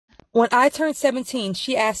When I turned 17,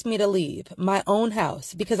 she asked me to leave my own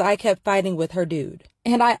house because I kept fighting with her dude.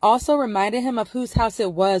 And I also reminded him of whose house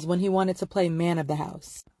it was when he wanted to play man of the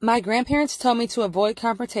house. My grandparents told me to avoid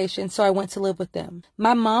confrontation, so I went to live with them.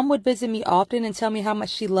 My mom would visit me often and tell me how much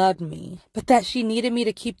she loved me, but that she needed me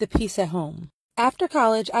to keep the peace at home. After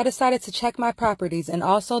college, I decided to check my properties and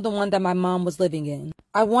also the one that my mom was living in.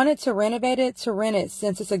 I wanted to renovate it to rent it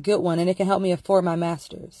since it's a good one and it can help me afford my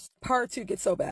master's. Part 2 gets so bad.